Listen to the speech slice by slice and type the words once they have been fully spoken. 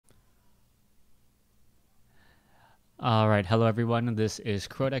All right, hello everyone. This is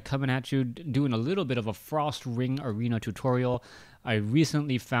Krodak coming at you, doing a little bit of a Frost Ring Arena tutorial. I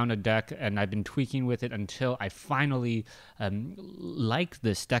recently found a deck and I've been tweaking with it until I finally like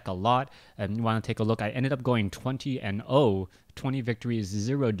this deck a lot. And you want to take a look? I ended up going 20-0, 20 victories,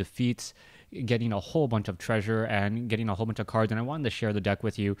 0 defeats, getting a whole bunch of treasure and getting a whole bunch of cards, and I wanted to share the deck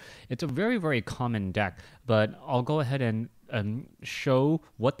with you. It's a very, very common deck, but I'll go ahead and show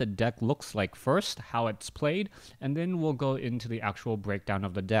what the deck looks like first, how it's played, and then we'll go into the actual breakdown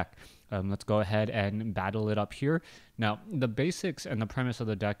of the deck. Let's go ahead and battle it up here. Now, the basics and the premise of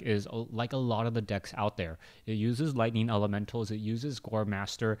the deck is like a lot of the decks out there. It uses lightning elementals, it uses Gore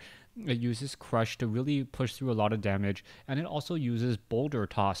Master, it uses Crush to really push through a lot of damage, and it also uses Boulder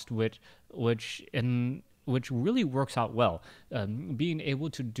Tossed, which really works out well. Being able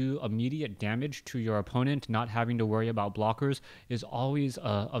to do immediate damage to your opponent, not having to worry about blockers, is always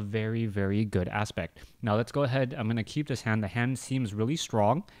a very, very good aspect. Now let's go ahead. I'm going to keep this hand. The hand seems really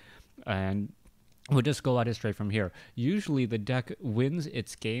strong, and we'll just go at it straight from here. Usually the deck wins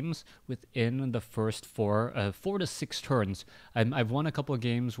its games within the first 4 to 6 turns. I've won a couple of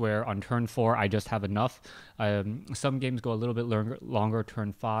games where on turn 4 I just have enough. Some games go a little bit longer,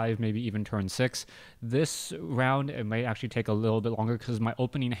 turn 5, maybe even turn 6. This round it might actually take a little bit longer because my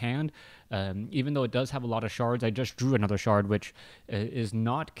opening hand, even though it does have a lot of shards, I just drew another shard, which is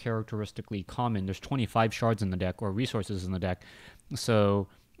not characteristically common. There's 25 shards in the deck, or resources in the deck, so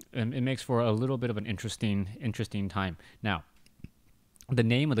it makes for a little bit of an interesting time. Now, the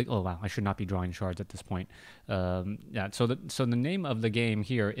name of the I should not be drawing shards at this point. So the name of the game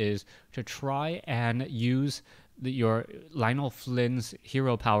here is to try and use your Lionel Flynn's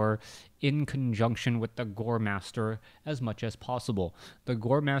hero power in conjunction with the Gore Master as much as possible. The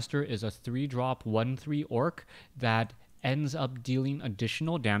Gore Master is a 3-drop 1/3 orc that ends up dealing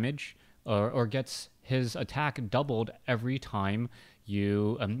additional damage or gets his attack doubled every time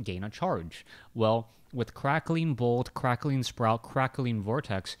you gain a charge. Well, with Crackling Bolt, Crackling Sprout, Crackling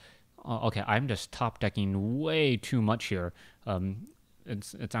Vortex, okay, I'm just top decking way too much here.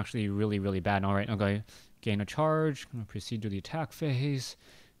 It's actually really, really bad. All right, I'm going to gain a charge. I'm going to proceed to the attack phase.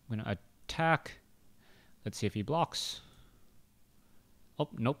 I'm going to attack. Let's see if he blocks. Oh,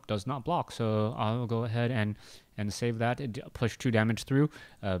 nope, does not block. So I'll go ahead and save that. It push 2 damage through.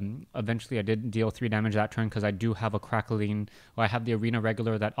 Eventually, I did deal 3 damage that turn because I do have a Crackling. Well, I have the Arena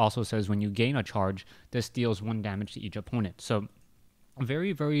Regular that also says when you gain a charge, this deals 1 damage to each opponent. So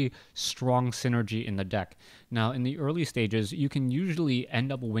very, very strong synergy in the deck. Now, in the early stages, you can usually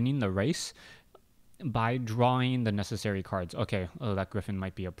end up winning the race by drawing the necessary cards. Okay, that Griffin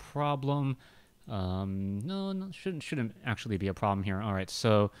might be a problem. No, shouldn't actually be a problem here. All right,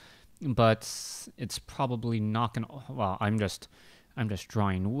 so, but it's probably not gonna. Well, I'm just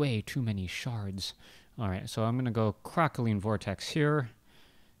drawing way too many shards. All right, so I'm gonna go Crackling Vortex here.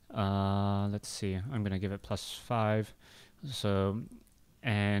 Let's see. I'm gonna give it +5. So,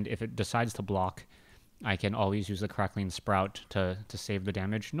 and if it decides to block, I can always use the Crackling Sprout to save the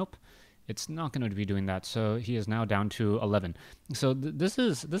damage. Nope. It's not going to be doing that, so he is now down to 11. So this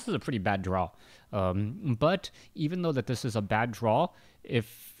is a pretty bad draw. But even though that this is a bad draw,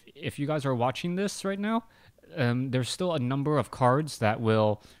 if you guys are watching this right now, there's still a number of cards that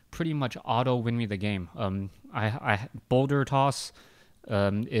will pretty much auto win me the game. Boulder Toss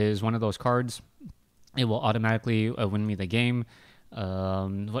is one of those cards. It will automatically win me the game.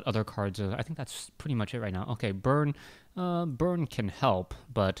 What other cards? I think that's pretty much it right now. Okay, Burn can help,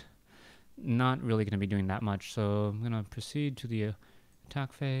 but not really going to be doing that much, so I'm going to proceed to the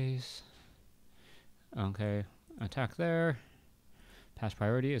attack phase. Okay, attack there. Pass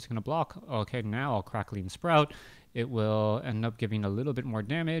priority, it's going to block. Okay, now I'll Crackling Sprout. It will end up giving a little bit more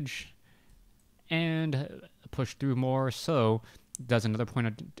damage and push through more, so does another point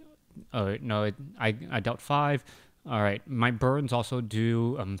of... Oh, no, I dealt 5. All right, my burns also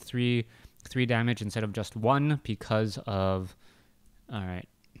do 3 damage instead of just 1 because of... All right.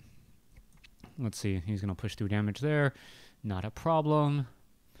 Let's see, he's going to push through damage there. Not a problem.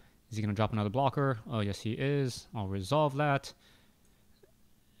 Is he going to drop another blocker? Oh, yes, he is. I'll resolve that.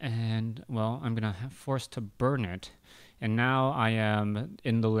 And, well, I'm going to force to burn it. And now I am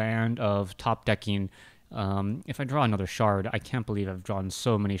in the land of top decking. If I draw another shard, I can't believe I've drawn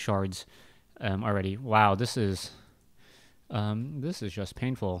so many shards already. Wow, this is just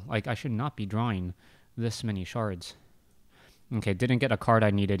painful. Like, I should not be drawing this many shards. Okay, didn't get a card I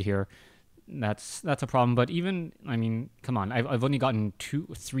needed here. That's a problem, but even, I mean, come on, I've only gotten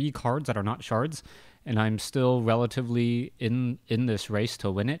 3 cards that are not shards, and I'm still relatively in this race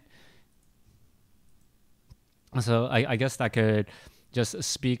to win it. So I guess that could just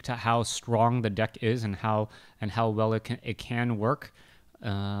speak to how strong the deck is and how well it can work.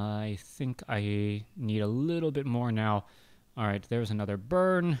 I think I need a little bit more now. All right, there's another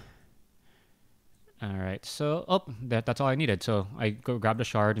burn. All right, so that's all I needed. So I grabbed a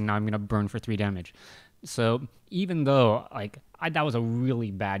shard, and now I'm gonna burn for 3 damage. So even though that was a really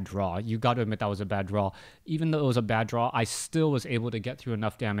bad draw, you got to admit that was a bad draw. Even though it was a bad draw, I still was able to get through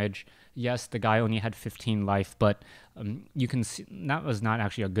enough damage. Yes, the guy only had 15 life, but you can see that was not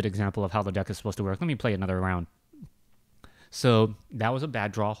actually a good example of how the deck is supposed to work. Let me play another round. So that was a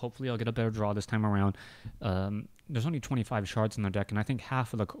bad draw. Hopefully I'll get a better draw this time around. There's only 25 shards in the deck, and I think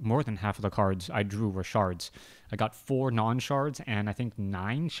more than half of the cards I drew were shards. I got 4 non-shards and I think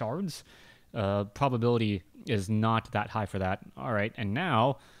 9 shards. Probability is not that high for that. All right, and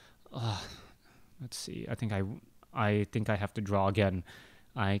now, let's see. I think I have to draw again.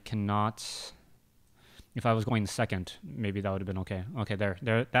 I cannot. If I was going second, maybe that would have been okay. Okay,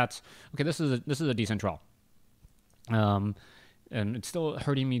 there. That's okay. This is a decent draw. And it's still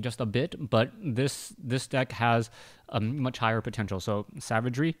hurting me just a bit, but this deck has a much higher potential. So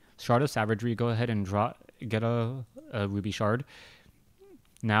Savagery, Shard of Savagery, go ahead and get a Ruby Shard.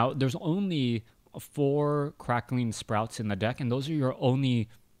 Now, there's only 4 Crackling Sprouts in the deck, and those are your only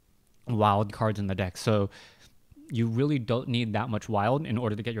wild cards in the deck. So you really don't need that much wild in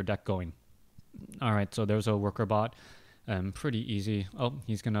order to get your deck going. All right, so there's a Worker Bot. Pretty easy. Oh,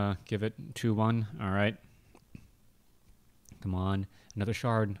 he's going to give it 2-1. All right. Come on. Another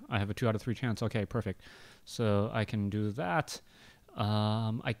Shard. I have a 2 out of 3 chance. Okay, perfect. So I can do that.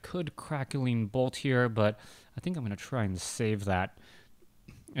 I could Crackling Bolt here, but I think I'm going to try and save that.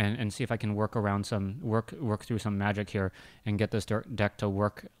 And see if I can work through some magic here and get this deck to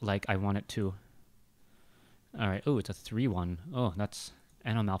work like I want it to. All right. Oh, it's a 3-1. Oh, that's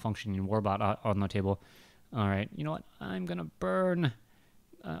and a malfunctioning Warbot on the table. All right. You know what? I'm gonna burn.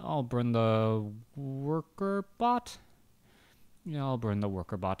 I'll burn the Worker Bot. Yeah, I'll burn the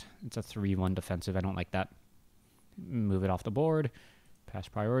Worker Bot. It's a 3-1 defensive. I don't like that. Move it off the board. Pass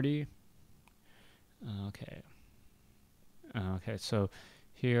priority. Okay. Okay. So.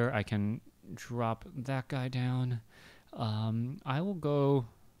 Here I can drop that guy down. I'll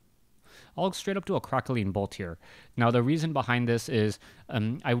straight up do a Crackling Bolt here. Now the reason behind this is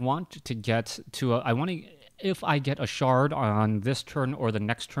I want to get to if I get a shard on this turn or the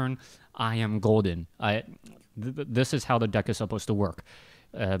next turn, I am golden. This is how the deck is supposed to work.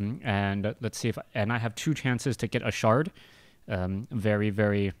 And let's see and I have 2 chances to get a shard. Which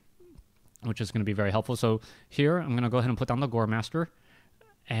is going to be very helpful. So here I'm going to go ahead and put down the Gore Master.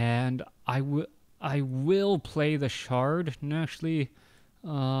 And I will play the shard. No, actually,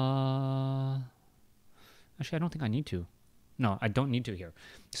 I don't think I need to. No, I don't need to here.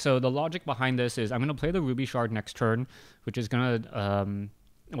 So the logic behind this is I'm going to play the Ruby Shard next turn, which is going to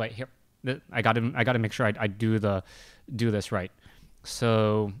wait here. I got to make sure I do this right.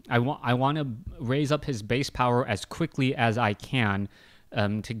 So I want to raise up his base power as quickly as I can.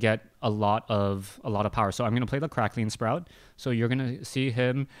 To get a lot of power. So I'm going to play the Crackling Sprout. So you're going to see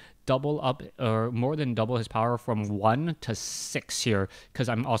him double up or more than double his power from 1 to 6 here because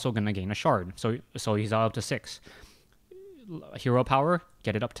I'm also going to gain a shard. So he's up to 6. Hero power,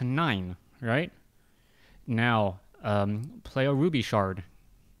 get it up to 9, right? Now, play a Ruby Shard.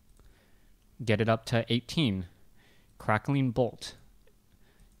 Get it up to 18. Crackling Bolt.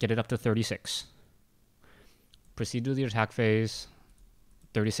 Get it up to 36. Proceed to the attack phase.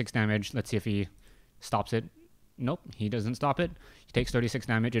 36 damage. Let's see if he stops it. Nope, he doesn't stop it. He takes 36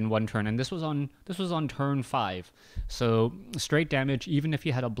 damage in 1 turn, and this was on turn 5. So straight damage. Even if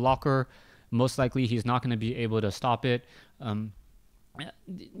he had a blocker, most likely he's not going to be able to stop it.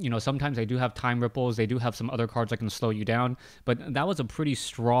 Sometimes they do have time ripples. They do have some other cards that can slow you down, but that was a pretty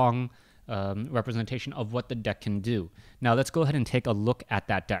strong representation of what the deck can do. Now let's go ahead and take a look at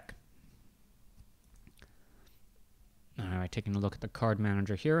that deck. All right, taking a look at the card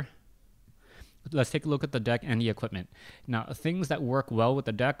manager here. Let's take a look at the deck and the equipment. Now, things that work well with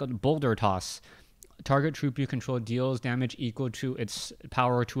the deck: Boulder Toss. Target troop you control deals damage equal to its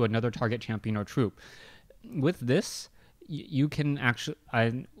power to another target champion or troop. With this, you can actually,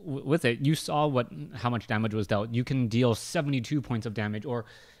 with it, you saw how much damage was dealt. You can deal 72 points of damage, or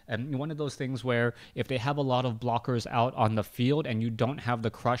one of those things where if they have a lot of blockers out on the field and you don't have the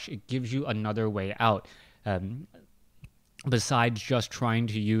crush, it gives you another way out. Besides just trying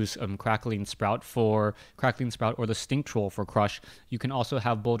to use Crackling Sprout or the Stink Troll for crush, you can also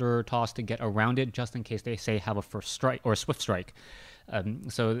have Boulder Toss to get around it just in case they say have a first strike or a swift strike.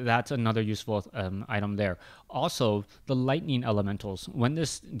 So that's another useful item there. Also, the Lightning Elementals. When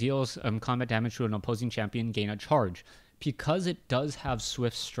this deals combat damage to an opposing champion, gain a charge. because it does have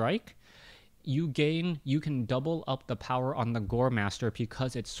Swift Strike, you can double up the power on the Gore Master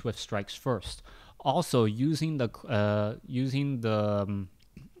because it Swift Strikes first. Also, using the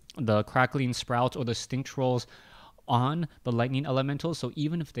Crackling Sprouts or the Stink Trolls on the Lightning Elementals, so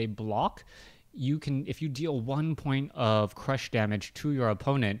even if they block, you can, if you deal 1 point of crush damage to your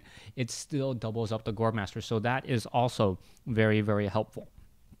opponent, it still doubles up the Gore Master. So that is also very, very helpful.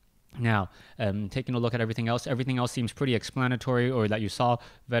 Now, taking a look at everything else seems pretty explanatory, or that you saw.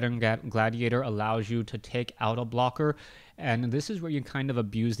 Veteran Gladiator allows you to take out a blocker, and this is where you kind of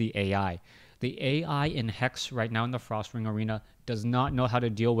abuse the AI. The AI in Hex right now in the Frost Ring Arena does not know how to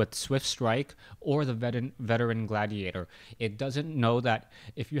deal with Swift Strike or the Veteran Gladiator. It doesn't know that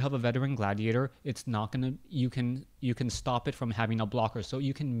if you have a Veteran Gladiator, it's not gonna, you can stop it from having a blocker, so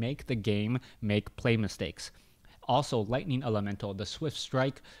you can make the game make play mistakes. Also, Lightning Elemental, the Swift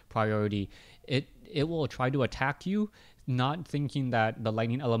Strike priority, it will try to attack you, not thinking that the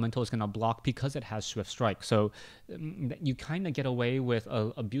Lightning Elemental is going to block because it has Swift Strike. So you kind of get away with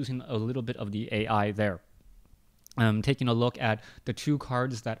abusing a little bit of the AI there. Taking a look at the 2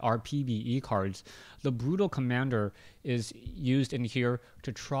 cards that are PvE cards, the Brutal Commander is used in here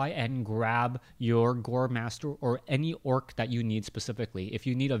to try and grab your Gore Master or any orc that you need specifically. If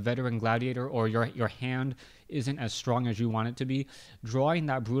you need a Veteran Gladiator or your hand isn't as strong as you want it to be, drawing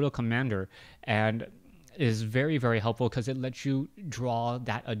that Brutal Commander and is very, very helpful because it lets you draw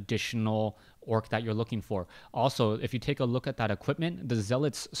that additional orc that you're looking for. Also, if you take a look at that equipment, the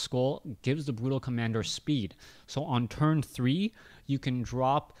Zealot's Skull gives the Brutal Commander speed. So on turn 3, you can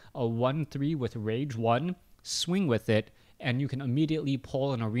drop a 1/3 with Rage 1, swing with it, and you can immediately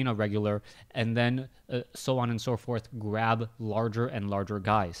pull an Arena Regular, and then so on and so forth, grab larger and larger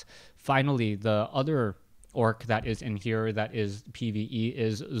guys. Finally, the other orc that is in here that is PvE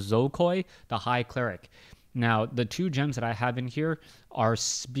is Zokoi, the High Cleric. Now, the 2 gems that I have in here are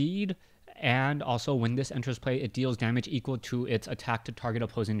speed, and also when this enters play, it deals damage equal to its attack to target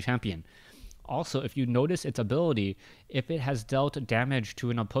opposing champion. Also, if you notice its ability, if it has dealt damage to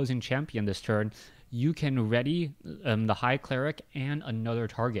an opposing champion this turn, you can ready the High Cleric and another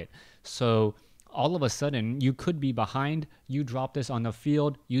target. So all of a sudden, you could be behind, you drop this on the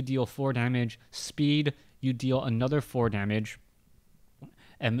field, you deal 4 damage, speed, you deal another 4 damage,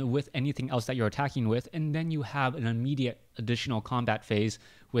 and with anything else that you're attacking with, and then you have an immediate additional combat phase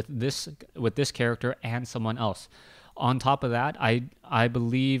with this character and someone else. On top of that, I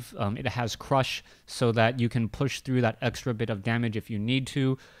believe it has Crush, so that you can push through that extra bit of damage if you need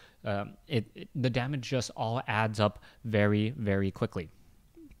to. The damage just all adds up very, very quickly.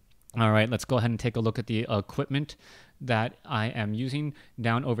 All right, let's go ahead and take a look at the equipment that I am using.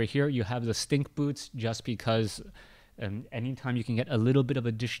 Down over here, you have the Stink Boots, just because anytime you can get a little bit of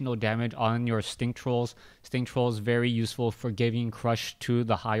additional damage on your Stink Trolls. Stink Trolls very useful for giving Crush to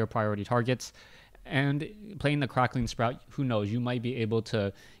the higher priority targets. And playing the Crackling Sprout, who knows, you might be able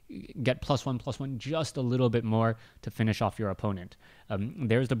to get +1/+1 just a little bit more to finish off your opponent.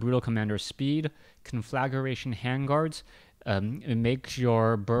 There's the Brutal Commander speed. Conflagration Handguards. It makes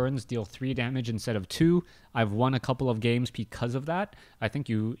your burns deal 3 damage instead of 2. I've won a couple of games because of that. I think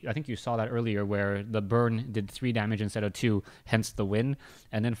you saw that earlier, where the burn did 3 damage instead of 2, hence the win.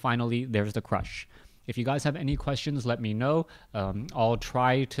 And then finally, there's the Crush. If you guys have any questions, let me know. I'll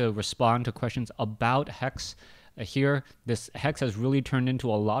try to respond to questions about Hex here. This Hex has really turned into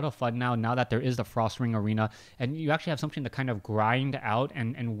a lot of fun now that there is the Frost Ring Arena, and you actually have something to kind of grind out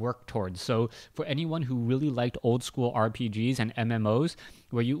and work towards. So for anyone who really liked old school RPGs and MMOs,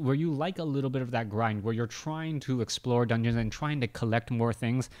 where you like a little bit of that grind, where you're trying to explore dungeons and trying to collect more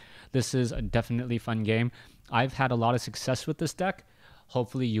things, this is a definitely fun game. I've had a lot of success with this deck.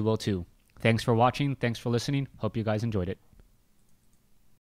 Hopefully you will too. Thanks for watching. Thanks for listening. Hope you guys enjoyed it.